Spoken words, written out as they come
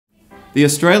The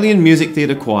Australian Music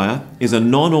Theatre Choir is a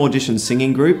non-audition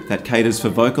singing group that caters for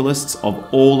vocalists of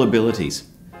all abilities.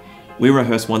 We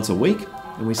rehearse once a week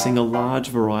and we sing a large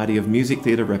variety of music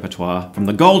theatre repertoire from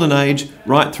the golden age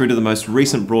right through to the most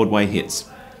recent Broadway hits.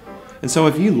 And so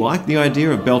if you like the idea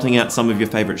of belting out some of your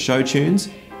favourite show tunes,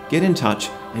 get in touch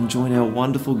and join our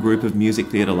wonderful group of music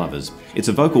theatre lovers. It's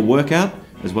a vocal workout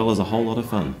as well as a whole lot of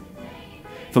fun.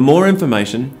 For more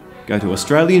information, go to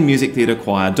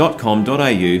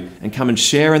australianmusictheatrechoir.com.au and come and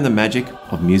share in the magic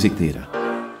of music theatre.